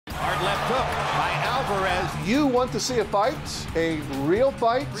took by Alvarez. You want to see a fight? A real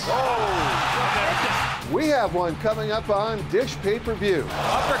fight? Oh! We have one coming up on Dish Pay-Per-View.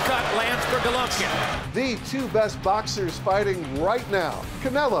 Uppercut lands for Golovkin. The two best boxers fighting right now.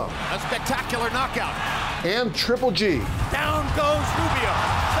 Canelo. A spectacular knockout. And Triple G. Down goes Rubio.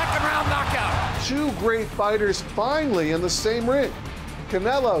 Second round knockout. Two great fighters finally in the same ring.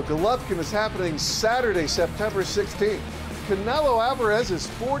 Canelo Golovkin is happening Saturday, September 16th. Canelo Alvarez is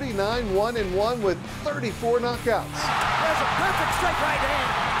 49-1-1 with 34 knockouts. There's a perfect straight right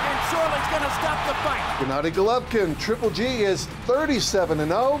hand, and Shorely's going to stop the fight. Gennady Golovkin, Triple G, is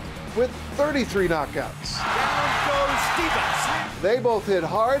 37-0 with 33 knockouts. Down goes Stevens. They both hit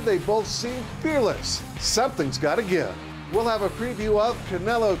hard. They both seem fearless. Something's got to give. We'll have a preview of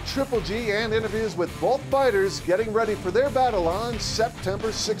Canelo Triple G and interviews with both fighters getting ready for their battle on September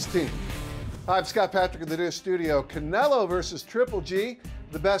 16th. I'm Scott Patrick in the Dish Studio. Canelo versus Triple G,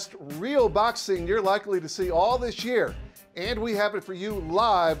 the best real boxing you're likely to see all this year. And we have it for you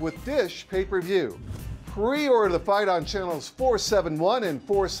live with Dish Pay-Per-View. Pre-order the fight on channels 471 and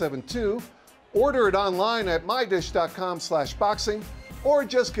 472. Order it online at mydish.com/boxing. Or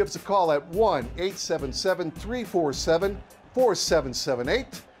just give us a call at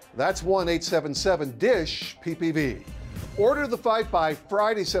 1-877-347-4778. That's 1-877-DISH-PPV. Order the fight by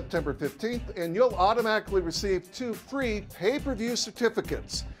Friday, September 15th, and you'll automatically receive 2 free pay-per-view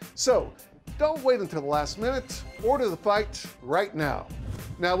certificates. So don't wait until the last minute. Order the fight right now.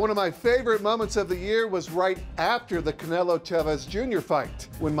 Now, one of my favorite moments of the year was right after the Canelo Chavez Jr. fight,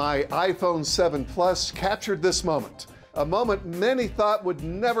 when my iPhone 7 Plus captured this moment. A moment many thought would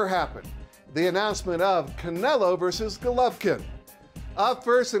never happen. The announcement of Canelo versus Golovkin. Up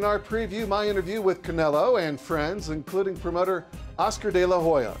first in our preview, my interview with Canelo and friends, including promoter Oscar De La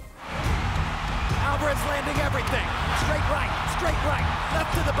Hoya. Alvarez landing everything. Straight right,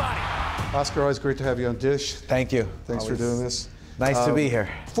 left to the body. Oscar, always great to have you on Dish. Thank you. Thanks for doing this. Nice to be here.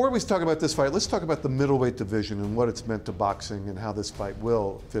 Before we talk about this fight, let's talk about the middleweight division and what it's meant to boxing and how this fight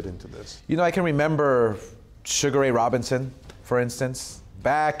will fit into this. You know, I can remember Sugar Ray Robinson, for instance,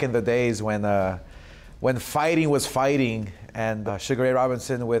 back in the days when fighting was fighting, and Sugar Ray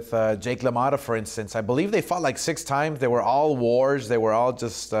Robinson with Jake LaMotta, for instance. I believe they fought like 6 times. They were all wars. They were all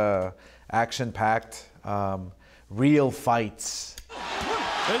just action-packed, real fights.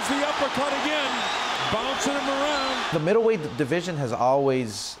 There's the uppercut again, bouncing him around. The middleweight division has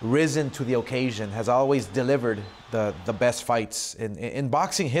always risen to the occasion, has always delivered the best fights in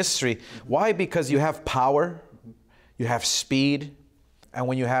boxing history. Why? Because you have power, you have speed, and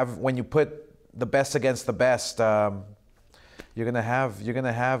when you put the best against the best, you're gonna have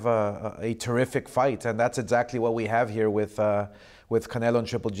a terrific fight, and that's exactly what we have here with Canelo and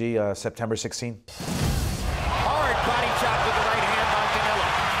Triple G, September 16. Hard body shot with the right hand by Canelo.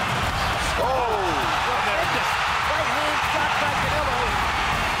 Oh, tremendous right hand shot by Canelo,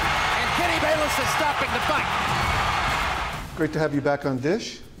 and Kenny Bayless is stopping the fight. Great to have you back on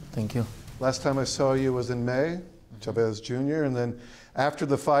Dish. Thank you. Last time I saw you was in May, Chavez Jr., and then after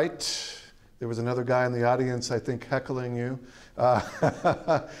the fight, there was another guy in the audience, I think, heckling you.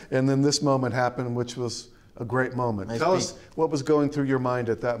 And then this moment happened, which was a great moment. Tell us what was going through your mind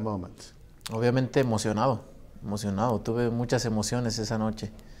at that moment. Obviamente emocionado. Tuve muchas emociones esa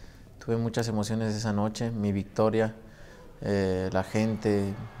noche. Mi victoria, la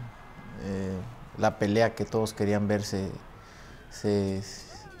gente, la pelea que todos querían ver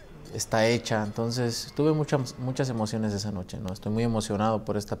está hecha. Entonces tuve muchas emociones esa noche, ¿no? Estoy muy emocionado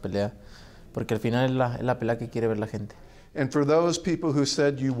por esta pelea, porque al final es la pelea que quiere ver la gente. And for those people who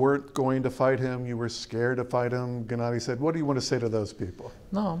said you weren't going to fight him, you were scared to fight him, Gennady said, what do you want to say to those people?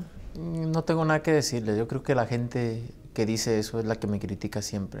 No tengo nada que decirles. Yo creo que la gente que dice eso es la que me critica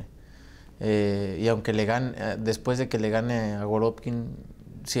siempre. Y aunque después de que le gane a Golovkin,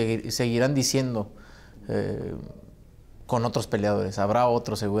 seguirán diciendo con otros peleadores. Habrá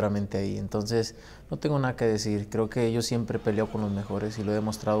otros seguramente ahí. Entonces, no tengo nada que decir. Creo que yo siempre peleo con los mejores y lo he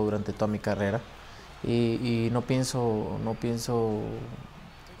demostrado durante toda mi carrera. Y no pienso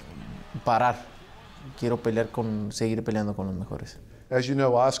parar. Quiero seguir peleando con los mejores. As you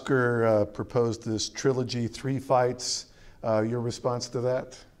know, Oscar proposed this trilogy, 3 fights. Your response to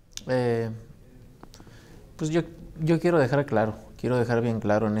that? Pues yo quiero dejar bien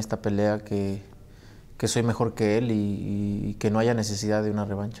claro en esta pelea que soy mejor que él y que no haya necesidad de una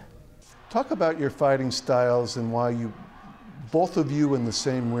revancha. Talk about your fighting styles and why both of you in the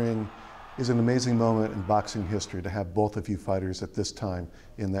same ring is an amazing moment in boxing history to have both of you fighters at this time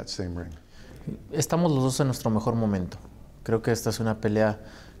in that same ring. Estamos los dos en nuestro mejor momento. Creo que esta es una pelea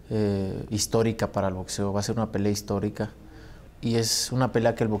histórica para el boxeo. Va a ser una pelea histórica y es una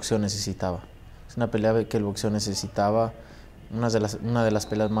pelea que el boxeo necesitaba. Es una pelea que el boxeo necesitaba, una de las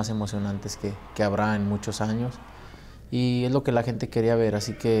peleas más emocionantes que habrá en muchos años. Y es lo que la gente quería ver,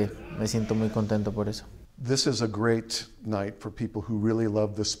 así que me siento muy contento por eso. This is a great night for people who really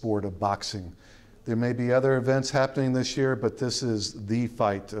love the sport of boxing. There may be other events happening this year, but this is the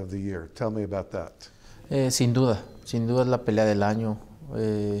fight of the year. Tell me about that. Sin duda es la pelea del año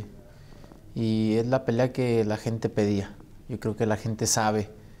y es la pelea que la gente pedía. Yo creo que la gente sabe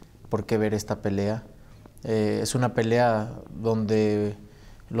por qué ver esta pelea. Es una pelea donde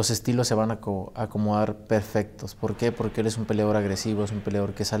los estilos se van a acomodar perfectos. ¿Por qué? Porque él es un peleador agresivo, es un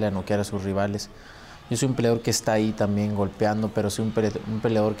peleador que sale a noquear a sus rivales. Yo soy un peleador que está ahí también golpeando, pero soy un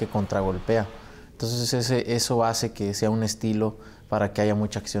peleador que contragolpea. Entonces eso hace que sea un estilo para que haya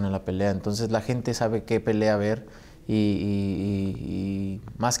mucha acción en la pelea. Entonces la gente sabe qué pelea ver y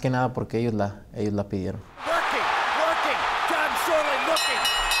más que nada porque ellos la pidieron.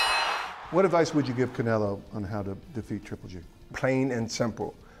 What advice would you give Canelo on how to defeat Triple G? Plain and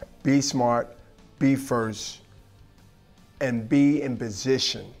simple. Be smart, be first, and be in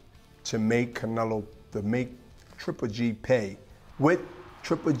position to make Triple G pay. With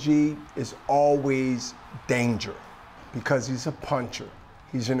Triple G is always danger because he's a puncher.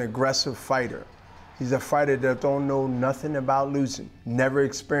 He's an aggressive fighter. He's a fighter that don't know nothing about losing, never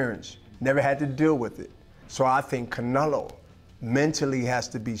experienced, never had to deal with it. So I think Canelo mentally has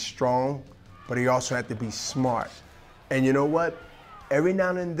to be strong, but he also has to be smart. And you know what? Every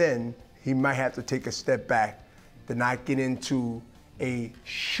now and then, he might have to take a step back to not get into a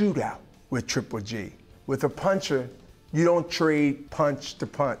shootout with Triple G. With a puncher, you don't trade punch to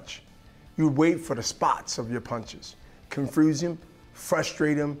punch. You wait for the spots of your punches. Confuse him,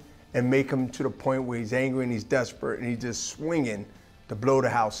 frustrate him, and make him to the point where he's angry and he's desperate and he's just swinging to blow the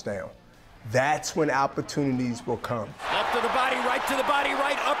house down. That's when opportunities will come. Left to the body, right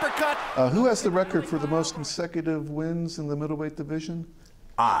uppercut. Who has the record for the most consecutive wins in the middleweight division?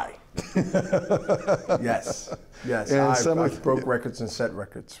 I. Yes. I broke records and set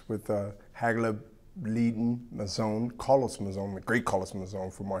records with Hagler leading Mazon, Carlos Mazon, the great Carlos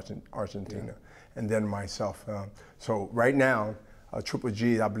Mazon from Argentina, and then myself. So right now, Triple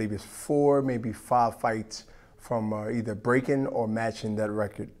G, I believe, is 4, maybe 5 fights from either breaking or matching that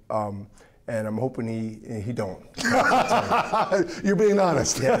record. And I'm hoping he don't. You're being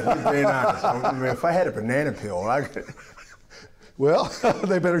honest. Yeah, you're being honest. I mean, if I had a banana peel, I could. Well,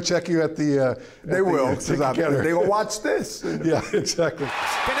 they better check you at the. They will, because they're gonna watch this. Yeah, exactly.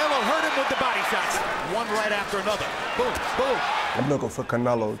 Canelo hurt him with the body shots, one right after another. Boom, boom. I'm looking for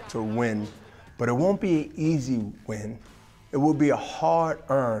Canelo to win, but it won't be an easy win. It will be a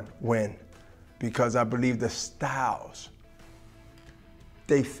hard-earned win, because I believe the styles,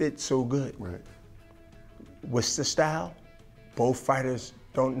 they fit so good. Right. What's the style? Both fighters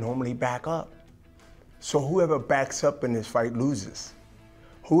don't normally back up. So whoever backs up in this fight loses.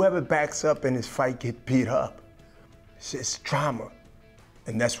 Whoever backs up in this fight gets beat up. It's drama.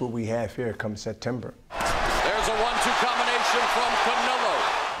 And that's what we have here come September. There's a 1-2 combination from Canelo.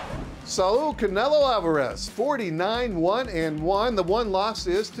 Saul Canelo Alvarez, 49-1-1. The one loss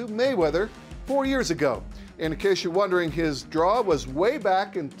is to Mayweather 4 years ago. And in case you're wondering, his draw was way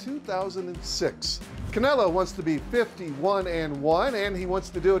back in 2006. Canelo wants to be 51-1, and he wants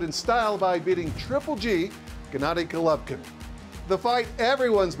to do it in style by beating Triple G, Gennady Golovkin. The fight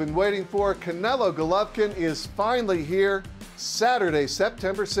everyone's been waiting for, Canelo Golovkin, is finally here Saturday,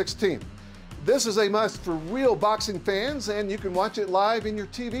 September 16th. This is a must for real boxing fans, and you can watch it live in your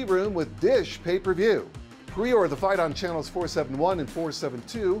TV room with Dish pay-per-view. Pre-order the fight on channels 471 and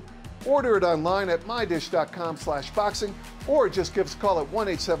 472. Order it online at mydish.com/boxing, or just give us a call at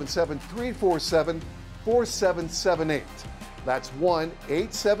 1-877-347-4778. That's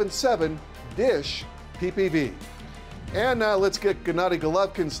 1-877-DISH-PPV. And now let's get Gennady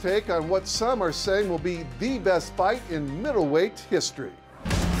Golovkin's take on what some are saying will be the best fight in middleweight history.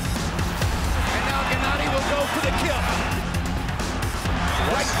 And now Gennady will go for the kill.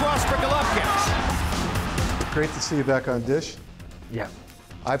 Right cross for Golovkin. Great to see you back on Dish. Yeah.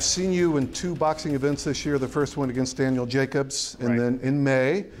 I've seen you in 2 boxing events this year, the first one against Daniel Jacobs, and Right. then in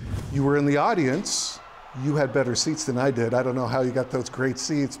May, you were in the audience. You had better seats than I did. I don't know how you got those great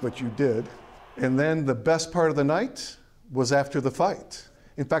seats, but you did. And then the best part of the night was after the fight.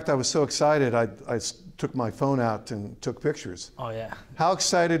 In fact, I was so excited, I took my phone out and took pictures. Oh, yeah. How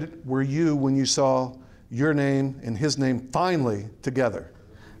excited were you when you saw your name and his name finally together?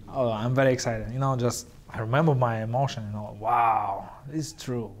 Oh, I'm very excited. You know, just I remember my emotion. You know, wow, this is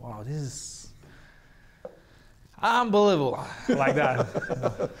true. Wow, this is. Unbelievable, like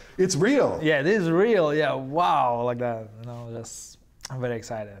that. It's real. Yeah, this is real. Yeah, wow, like that. I'm very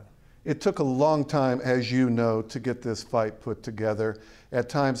excited. It took a long time, as you know, to get this fight put together. At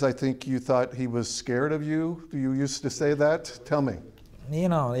times, I think you thought he was scared of you. You used to say that. Tell me.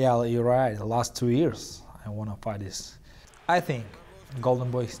 Yeah, you're right. The last 2 years, I want to fight this. I think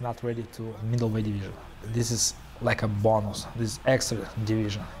Golden Boy is not ready to middleweight division. This is like a bonus. This extra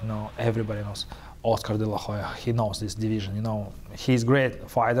division. Everybody knows Oscar De La Hoya. He knows this division. He's a great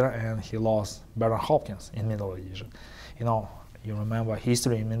fighter, and he lost Bernard Hopkins in middleweight division. You remember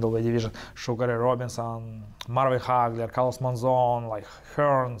history in middleweight division: Sugar Ray Robinson, Marvin Hagler, Carlos Monzon, like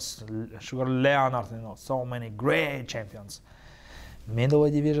Hearns, Sugar Leonard. So many great champions.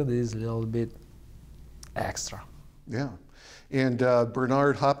 Middleweight division is a little bit extra. Yeah. And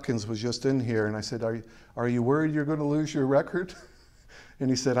Bernard Hopkins was just in here, and I said, are you worried you're going to lose your record? And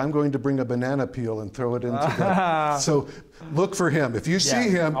he said, I'm going to bring a banana peel and throw it into the... So look for him. If you see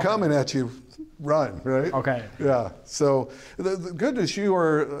him coming at you, run, right? Okay. Yeah. So the good news, you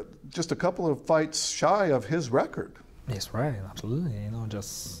are just a couple of fights shy of his record. Yes, right. Absolutely.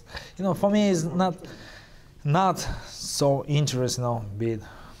 For me, it's not so interesting, beat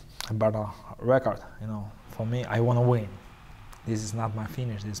Bernard record. For me, I want to win. This is not my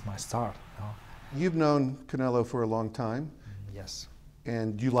finish. This is my start. You've known Canelo for a long time. Yes.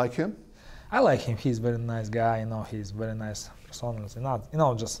 And you like him? I like him. He's a very nice guy. He's very nice personality.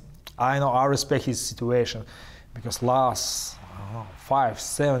 I respect his situation, because last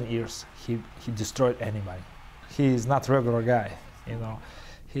 5-7 years he destroyed anybody. He's not a regular guy.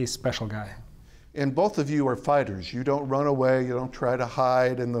 He's a special guy. And both of you are fighters. You don't run away. You don't try to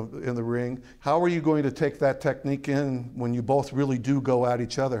hide in the ring. How are you going to take that technique in when you both really do go at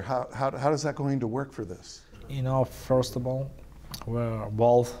each other? How is that going to work for this? First of all, we're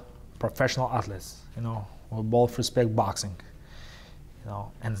both professional athletes. We both respect boxing.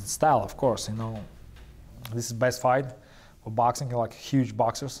 And style, of course. This is the best fight for boxing. Like huge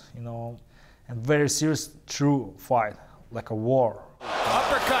boxers. And very serious, true fight, like a war.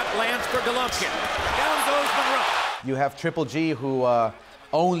 Uppercut lands for Golovkin. Down goes Monroe. You have Triple G, who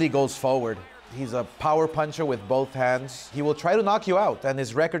only goes forward. He's a power puncher with both hands. He will try to knock you out, and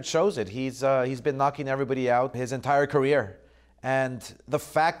his record shows it. He's been knocking everybody out his entire career. And the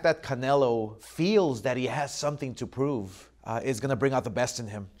fact that Canelo feels that he has something to prove is going to bring out the best in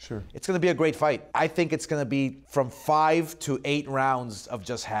him. Sure. It's going to be a great fight. I think it's going to be from 5 to 8 rounds of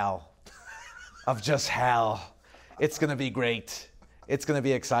just hell. Of just hell. It's going to be great. It's going to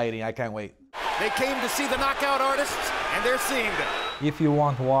be exciting. I can't wait. They came to see the knockout artists, and they're seeing them. If you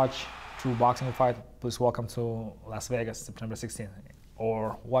want to watch true boxing fight, please welcome to Las Vegas, September 16th,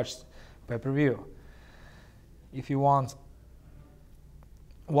 or watch pay-per-view. If you want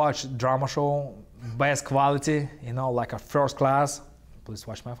watch drama show, best quality, like a first class, please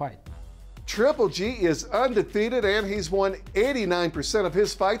watch my fight. Triple G is undefeated, and he's won 89% of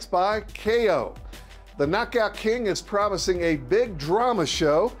his fights by KO. The Knockout King is promising a big drama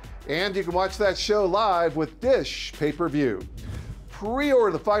show, and you can watch that show live with Dish pay-per-view.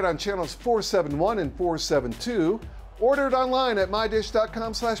 Pre-order the fight on channels 471 and 472. Order it online at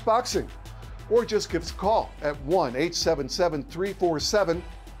mydish.com/boxing. Or just give us a call at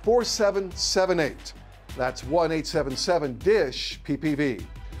 1-877-347-4778. That's 1-877-DISH-PPV.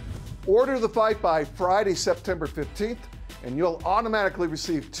 Order the fight by Friday, September 15th, and you'll automatically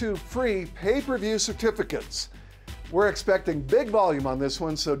receive 2 free pay-per-view certificates. We're expecting big volume on this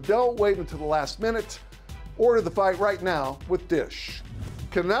one, so don't wait until the last minute. Order the fight right now with Dish.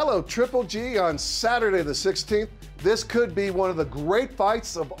 Canelo Triple G on Saturday the 16th. This could be one of the great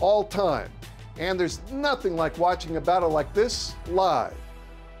fights of all time. And there's nothing like watching a battle like this live.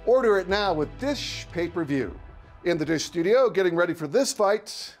 Order it now with Dish pay-per-view. In the Dish studio, getting ready for this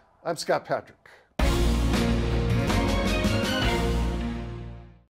fight, I'm Scott Patrick.